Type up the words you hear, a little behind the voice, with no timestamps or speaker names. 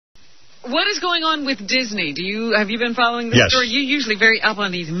What is going on with Disney? Have you been following this story? You're usually very up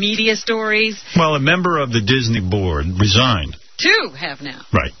on these media stories. Well, a member of the Disney board resigned. 2 have now.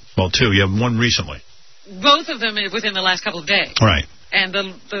 Right. Well, 2. You have one recently. Both of them within the last couple of days. Right. And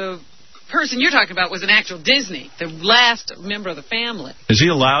the person you're talking about was an actual Disney, the last member of the family. Is he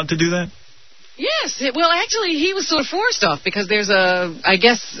allowed to do that? Yes. Well, actually, he was sort of forced off because there's I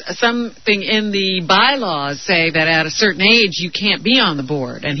guess, something in the bylaws say that at a certain age you can't be on the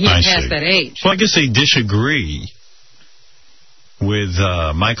board, and he passed that age. Well, I guess they disagree with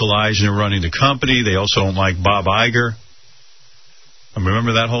Michael Eisner running the company. They also don't like Bob Iger. I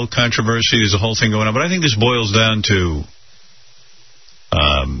remember that whole controversy. There's a whole thing going on. But I think this boils down to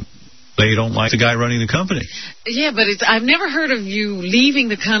they don't like the guy running the company. Yeah, but I've never heard of you leaving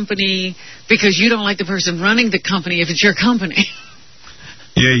the company because you don't like the person running the company if it's your company.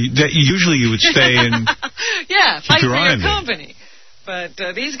 Yeah, usually you would stay and fight for your company. But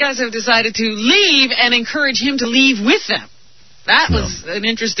these guys have decided to leave and encourage him to leave with them. That was an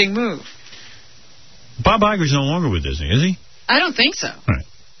interesting move. Bob Iger's no longer with Disney, is he? I don't think so. Right.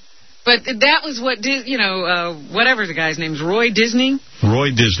 But that was what, whatever the guy's name is, Roy Disney?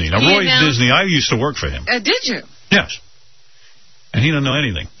 Roy Disney. Now, Roy Disney, I used to work for him. Did you? Yes. And he doesn't know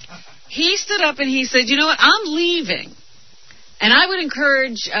anything. He stood up and he said, you know what, I'm leaving. And I would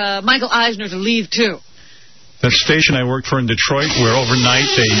encourage Michael Eisner to leave, too. That station I worked for in Detroit, where overnight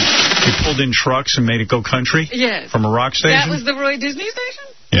they pulled in trucks and made it go country? Yes. From a rock station? That was the Roy Disney station?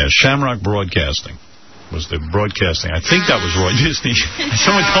 Yeah, Shamrock Broadcasting was the broadcasting. I think that was Roy Disney.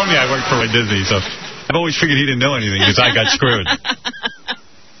 Someone told me I worked for Roy Disney, so I've always figured he didn't know anything because I got screwed.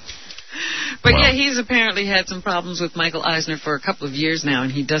 But yeah, he's apparently had some problems with Michael Eisner for a couple of years now,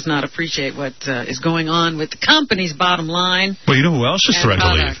 and he does not appreciate what is going on with the company's bottom line. Well, you know who else is threatened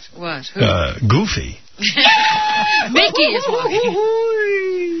to leave? What? Who? Goofy. Mickey is walking.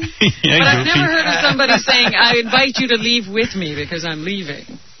 But I've never heard of somebody saying, I invite you to leave with me because I'm leaving.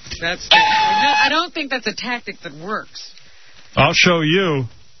 I don't think that's a tactic that works. I'll show you.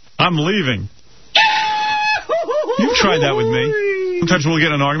 I'm leaving. You've tried that with me. Sometimes we'll get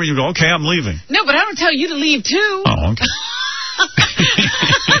in an argument. You go, okay, I'm leaving. No, but I don't tell you to leave, too. Oh, okay.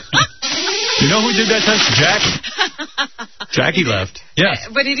 You know who did that to us? Jackie. Jackie left. Yes.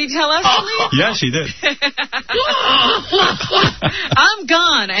 But did he tell us to leave? Yes, he did. I'm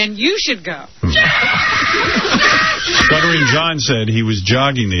gone, and you should go. Stuttering John said he was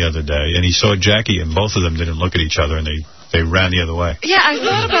jogging the other day, and he saw Jackie, and both of them didn't look at each other, and they ran the other way. Yeah, I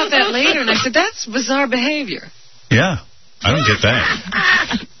thought about that later, and I said, that's bizarre behavior. Yeah, I don't get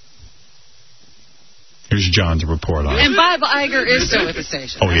that. Here's John to report on it. And Bob Iger is still with the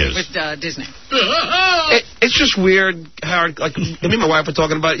station. Oh, he is. With Disney. It's just weird, Howard. Like, me and my wife were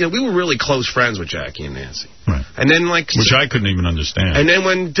talking about, we were really close friends with Jackie and Nancy. Right. And then, which I couldn't even understand. And then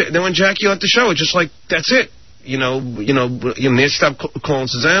when Jackie left the show, it's just like, that's it. Nancy stopped calling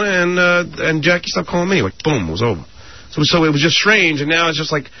Susanna, and Jackie stopped calling me. Like, boom, it was over. So it was just strange, and now it's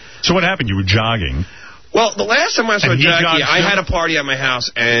just like... So what happened? You were jogging. Well, the last time I saw Jackie, I had a party at my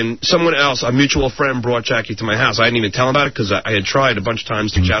house, and someone else, a mutual friend, brought Jackie to my house. I didn't even tell him about it because I had tried a bunch of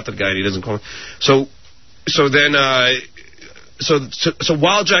times to chat to the guy, and he doesn't call me. So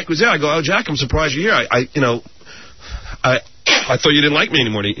while Jackie was there, I go, oh, Jack, I'm surprised you're here. I thought you didn't like me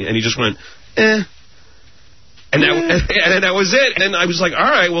anymore. And he just went, eh. And that was it. And then I was like, all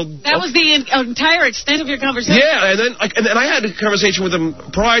right, well... That was the entire extent of your conversation? Yeah, and then I had a conversation with him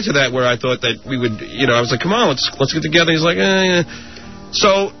prior to that where I thought that we would, I was like, come on, let's get together. He's like, eh.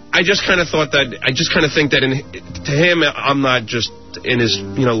 So I just kind of thought that, think that to him, I'm not just in his,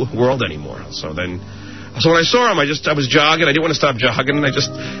 world anymore. So when I saw him, I was jogging. I didn't want to stop jogging. And I just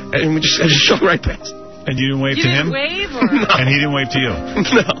showed right past. And you didn't wave to him? You didn't wave? Or? No. And he didn't wave to you?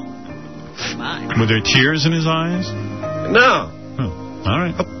 No. Were there tears in his eyes? No. Oh, all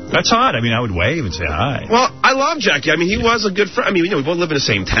right. That's odd. I mean, I would wave and say hi. Well, I love Jackie. I mean, he was a good friend. I mean, we both live in the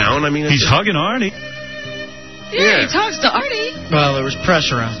same town. I mean, he's hugging Artie. Yeah, he talks to Artie. Well, there was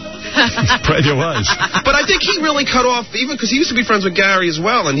press around. There was. But I think he really cut off, even because he used to be friends with Gary as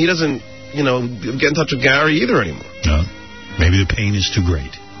well, and he doesn't, get in touch with Gary either anymore. No. Maybe the pain is too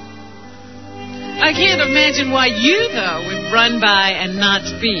great. I can't imagine why you, though, would run by and not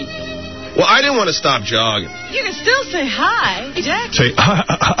speak. Well, I didn't want to stop jogging. You can still say hi, Jack. Say,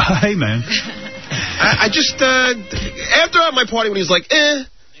 hi, man. I just, after my party when he was like, eh,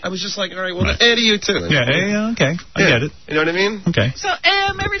 I was just like, all right, well, right. Eh to you, too. Yeah, okay. I get it. You know what I mean? Okay. So,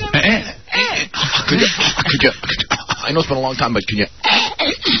 every time could you, I know it's been a long time, but can you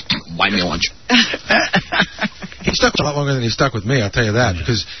buy me a lunch? He stuck a lot longer than he stuck with me, I'll tell you that,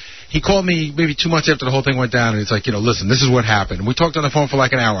 because he called me maybe 2 months after the whole thing went down, and it's like, listen, this is what happened. And we talked on the phone for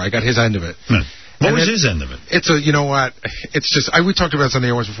like an hour. I got his end of it. What was his end of it? It's you know what? It's just, we talked about this on the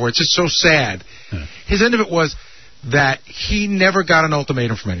air once before. It's just so sad. His end of it was that he never got an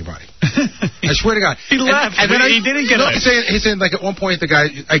ultimatum from anybody. I swear to God. He left. And then he didn't get it. He's saying, like, at one point, the guy,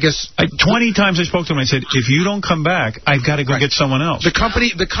 I guess... 20 times I spoke to him, I said, if you don't come back, I've got to go get someone else. The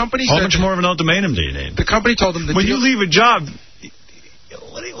company How much more of an ultimatum do you need? The company told him... When you leave a job...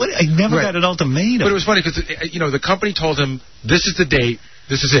 I never got an ultimatum. But it was funny, because, the company told him, this is the date,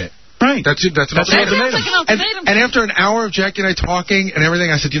 this is it. Right. That's an ultimatum. And after an hour of Jackie and I talking and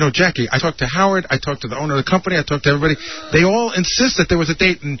everything, I said, Jackie, I talked to Howard, I talked to the owner of the company, I talked to everybody. They all insist that there was a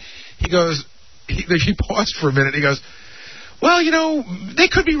date. And he goes, he paused for a minute. He goes, well, they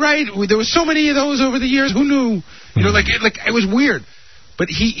could be right. There was so many of those over the years. Who knew? Like it was weird. But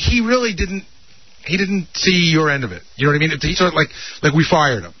he really didn't. He didn't see your end of it. You know what I mean? He sort of like we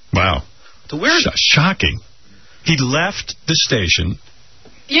fired him. Wow. The weird. Shocking. He left the station.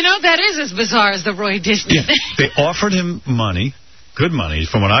 That is as bizarre as the Roy Disney thing. They offered him money, good money,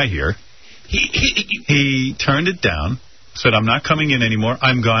 from what I hear. He turned it down, said, I'm not coming in anymore.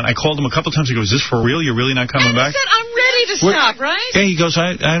 I'm gone. I called him a couple times. He goes, is this for real? You're really not coming back? He said, I'm ready to stop, right? Yeah, he goes,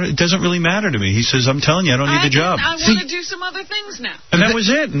 it doesn't really matter to me. He says, I'm telling you, I don't need the job. I want to do some other things now. And that was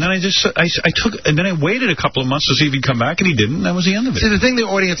it. And then I waited a couple of months to see if he'd come back, and he didn't. And that was the end of it. See, the thing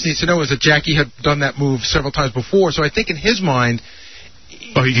the audience needs to know is that Jackie had done that move several times before. So I think in his mind...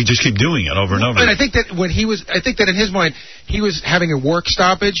 Oh, he could just keep doing it over and over. And I think that in his mind, he was having a work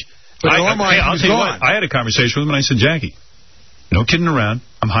stoppage, but in our mind, he was gone. I had a conversation with him, and I said, Jackie, no kidding around.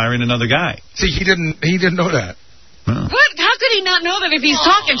 I'm hiring another guy. See, he didn't know that. No. What? How could he not know that if he's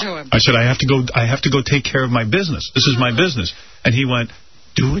talking to him? I said, I have to go take care of my business. This is my business. And he went,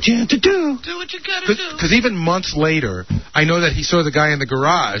 do what you have to do. Do what you got to do. Because even months later, I know that he saw the guy in the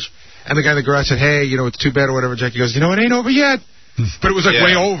garage, and the guy in the garage said, hey, it's too bad or whatever. Jackie goes, it ain't over yet. But it was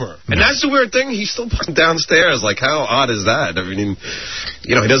way over. And that's the weird thing. He's still downstairs. Like, how odd is that? I mean,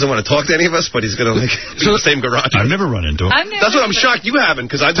 he doesn't want to talk to any of us, but he's going to be in the same garage. I've never run into him. That's what I'm shocked you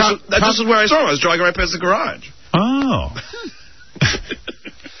haven't, because this is where I saw him. I was driving right past the garage. Oh.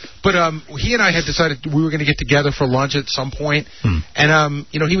 But he and I had decided we were going to get together for lunch at some point. And,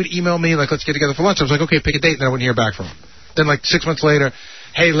 he would email me, like, let's get together for lunch. I was like, okay, pick a date, and then I wouldn't hear back from him. Then, like, 6 months later,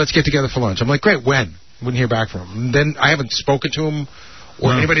 hey, let's get together for lunch. I'm like, great, when? Wouldn't hear back from him. And then I haven't spoken to him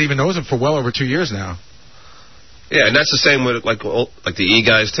or anybody even knows him for well over 2 years now. Yeah, and that's the same with like the E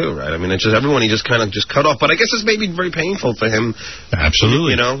guys too, right? I mean, it's just everyone he just kind of cut off. But I guess it's maybe very painful for him.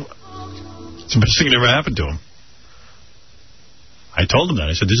 Absolutely. It's the best thing that ever happened to him. I told him that.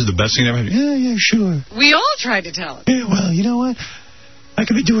 I said, this is the best thing that ever happened. Yeah, sure. We all tried to tell him. Yeah, well, you know what? I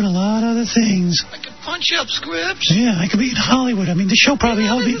could be doing a lot of other things. I could punch up scripts. Yeah, I could be in Hollywood. I mean, the show probably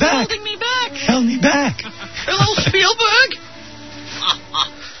held me back. Holding me back. Held me back. Hello, Spielberg.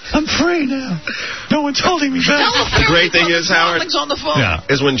 I'm free now. No one's holding me back. The great thing is, Howard, on the phone.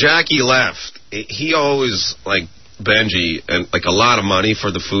 Is when Jackie left, he always, Benji, and a lot of money for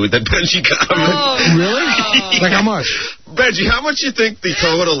the food that Benji got him. Oh, really? Like how much? Benji, how much you think the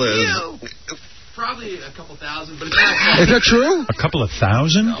total is? Probably a couple thousand, but it's not. Is that true? A couple of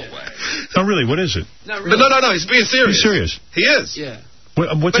thousand? No way. No, really, what is it? Not really. No, he's being serious. He's serious. He is. Yeah.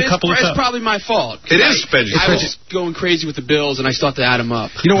 What's a couple of thousand? It's probably my fault. It is, Benji. I was going crazy with the bills, and I started to add them up.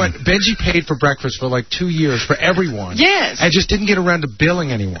 You know what? Benji paid for breakfast for 2 years for everyone. Yes. And just didn't get around to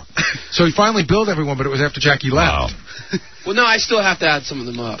billing anyone. So he finally billed everyone, but it was after Jackie left. Wow. Well, no, I still have to add some of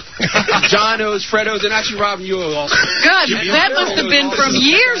them up. John owes, Fred owes, and actually Robin, you owe also. God, that must have been from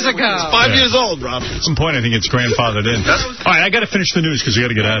years ago. It's 5 years old, Robin. At some point, I think it's grandfathered in. All right, I got to finish the news because we got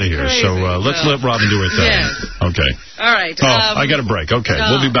to get out of here. Crazy. So let's let Robin do her thing. Yes. Okay. All right. I got a break. Okay,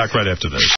 we'll be back right after this.